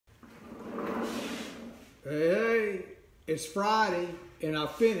Hey, it's Friday and I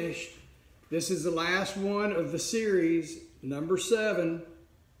finished. This is the last one of the series, number 7.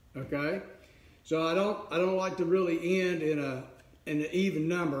 Okay, so I don't like to really end in an even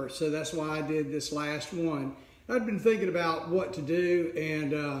number, so that's why I did this last one. I've been thinking about what to do,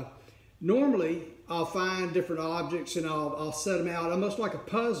 and normally I'll find different objects and I'll set them out almost like a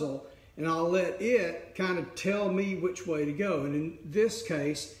puzzle, and I'll let it kind of tell me which way to go. And in this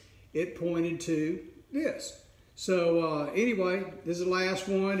case, it pointed to this. So anyway, this is the last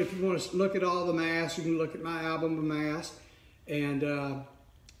one. If you want to look at all the masks, you can look at my album of masks. And now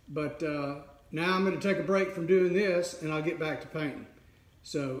I'm going to take a break from doing this, and I'll get back to painting.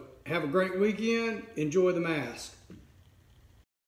 So have a great weekend. Enjoy the mask.